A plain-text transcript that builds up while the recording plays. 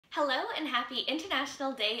Hello and happy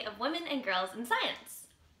International Day of Women and Girls in Science!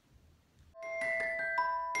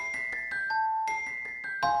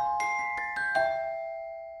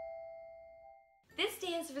 This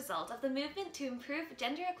day is a result of the movement to improve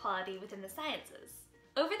gender equality within the sciences.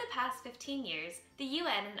 Over the past 15 years, the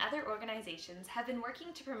UN and other organizations have been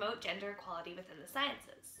working to promote gender equality within the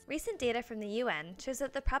sciences. Recent data from the UN shows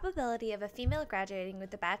that the probability of a female graduating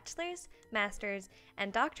with a bachelor's, master's,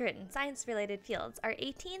 and doctorate in science-related fields are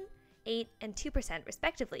 18, 8, and 2%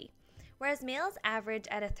 respectively, whereas males average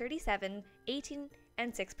at a 37, 18,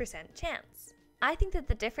 and 6% chance. I think that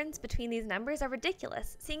the difference between these numbers are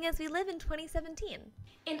ridiculous, seeing as we live in 2017.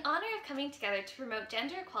 In honor of coming together to promote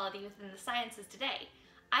gender equality within the sciences today,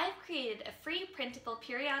 I have created a free printable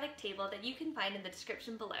periodic table that you can find in the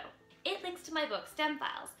description below. It links to my book, Sci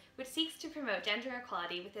Files, which seeks to promote gender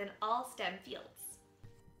equality within all STEM fields.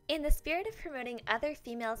 In the spirit of promoting other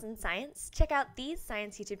females in science, check out these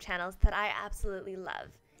science YouTube channels that I absolutely love.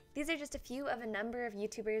 These are just a few of a number of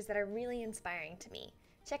YouTubers that are really inspiring to me.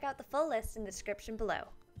 Check out the full list in the description below.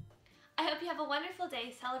 I hope you have a wonderful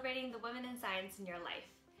day celebrating the women in science in your life.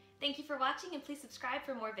 Thank you for watching and please subscribe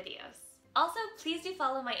for more videos. Also, please do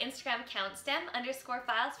follow my Instagram account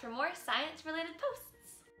STEM_files for more science-related posts.